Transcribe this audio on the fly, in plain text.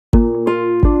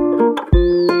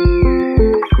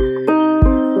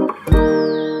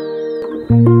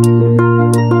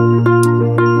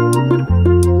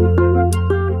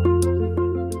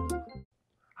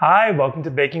Hi, welcome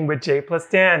to Baking with Jay plus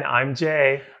Dan. I'm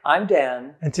Jay. I'm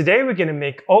Dan. And today we're going to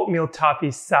make oatmeal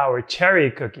toffee sour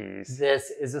cherry cookies. This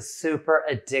is a super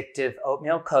addictive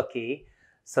oatmeal cookie.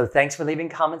 So thanks for leaving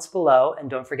comments below, and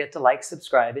don't forget to like,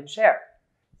 subscribe, and share.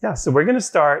 Yeah, so we're going to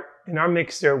start in our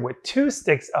mixer with 2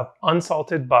 sticks of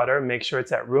unsalted butter. Make sure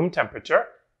it's at room temperature.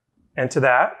 And to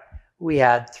that, we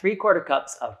add 3/4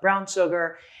 cups of brown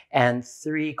sugar and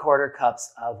 3/4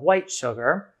 cups of white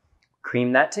sugar.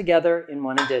 Cream that together in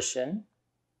one addition.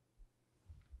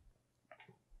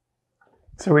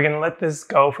 So we're going to let this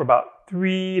go for about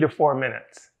 3 to 4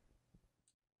 minutes.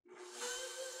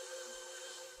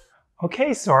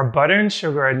 Okay, so our butter and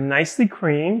sugar are nicely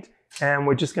creamed, and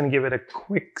we're just going to give it a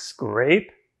quick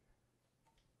scrape.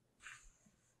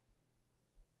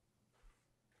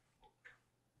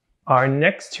 Our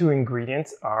next 2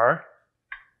 ingredients are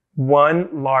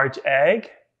 1 large egg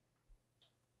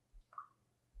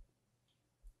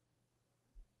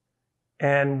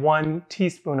and 1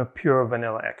 teaspoon of pure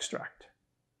vanilla extract.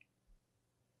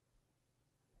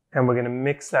 And we're going to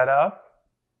mix that up.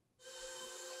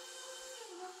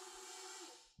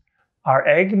 Our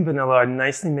egg and vanilla are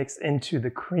nicely mixed into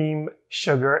the cream,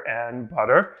 sugar, and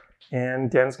butter. And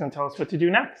Dan's going to tell us what to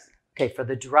do next. Okay, for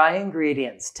the dry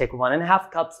ingredients, take 1.5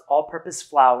 cups all-purpose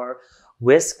flour,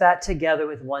 whisk that together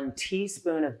with 1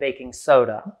 teaspoon of baking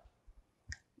soda.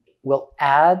 We'll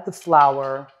add the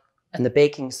flour and the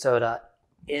baking soda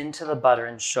into the butter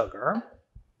and sugar.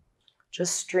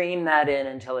 Just stream that in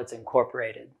until it's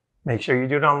incorporated. Make sure you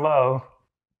do it on low.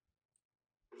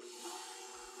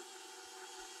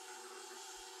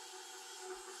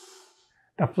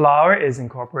 The flour is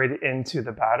incorporated into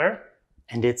the batter.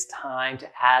 And it's time to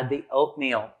add the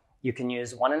oatmeal. You can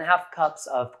use 1.5 cups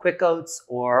of quick oats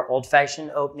or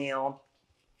old-fashioned oatmeal.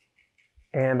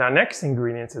 And our next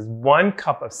ingredients is 1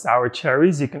 cup of sour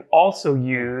cherries. You can also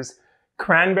use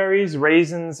cranberries,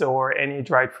 raisins, or any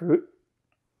dried fruit.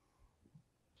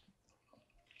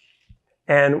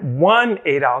 And 1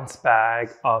 8-ounce bag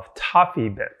of toffee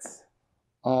bits.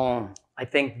 I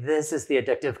think this is the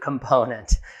addictive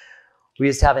component. We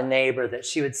used to have a neighbor that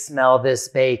she would smell this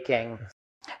baking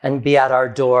and be at our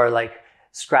door like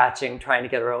scratching, trying to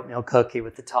get her oatmeal cookie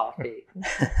with the toffee.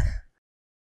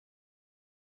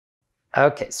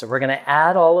 Okay, so we're going to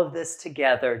add all of this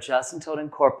together just until it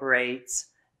incorporates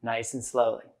nice and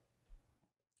slowly.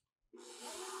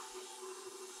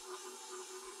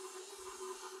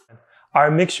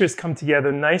 Our mixtures come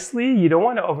together nicely. You don't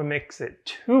want to overmix it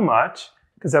too much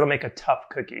because that'll make a tough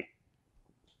cookie.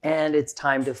 And it's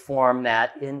time to form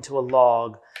that into a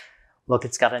log. Look,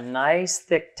 it's got a nice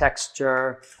thick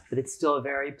texture, but it's still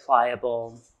very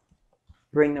pliable.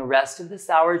 Bring the rest of the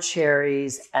sour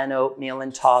cherries and oatmeal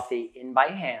and toffee in by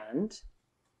hand.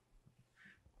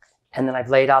 And then I've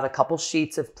laid out a couple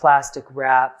sheets of plastic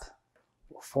wrap.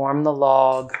 We'll form the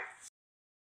log.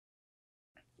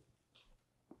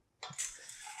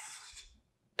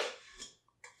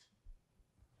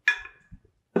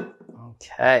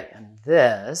 Okay, and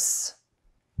this,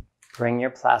 bring your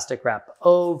plastic wrap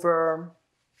over.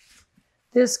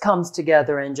 This comes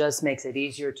together and just makes it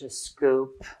easier to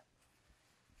scoop.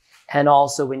 And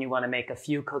also when you want to make a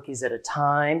few cookies at a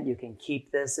time, you can keep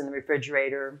this in the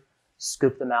refrigerator,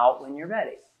 scoop them out when you're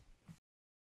ready.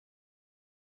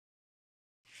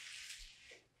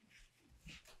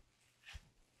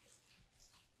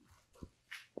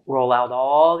 Roll out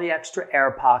all the extra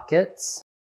air pockets.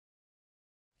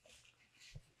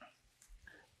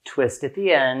 Twist at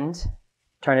the end,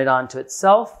 turn it onto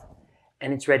itself,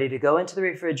 and it's ready to go into the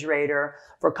refrigerator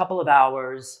for a couple of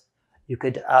hours. You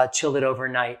could chill it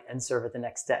overnight and serve it the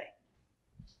next day.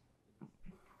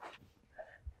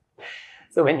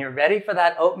 So when you're ready for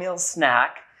that oatmeal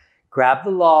snack, grab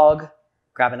the log,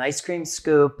 grab an ice cream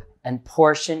scoop, and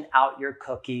portion out your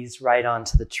cookies right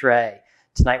onto the tray.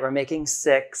 Tonight we're making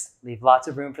 6. Leave lots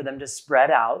of room for them to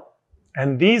spread out.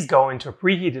 And these go into a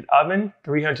preheated oven,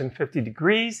 350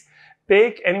 degrees.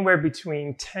 Bake anywhere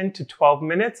between 10 to 12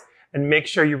 minutes and make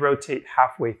sure you rotate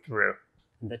halfway through.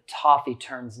 The toffee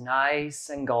turns nice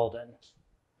and golden.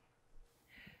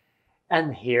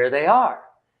 And here they are.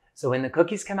 So when the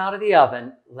cookies come out of the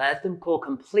oven, let them cool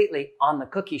completely on the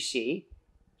cookie sheet.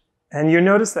 And you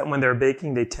notice that when they're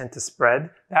baking, they tend to spread.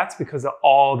 That's because of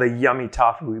all the yummy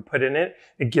toffee we put in it.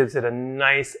 It gives it a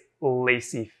nice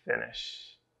lacy finish.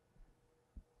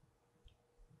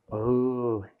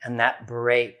 Ooh, and that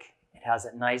break, it has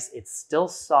a nice, it's still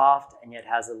soft and yet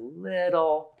has a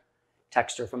little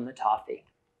texture from the toffee.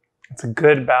 It's a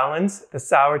good balance. The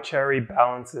sour cherry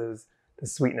balances the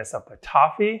sweetness of the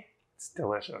toffee. It's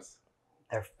delicious.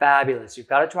 They're fabulous. You've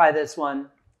got to try this one.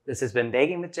 This has been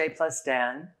Baking with Jay plus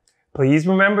Dan. Please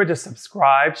remember to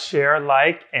subscribe, share,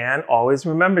 like, and always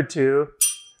remember to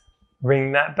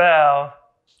ring that bell.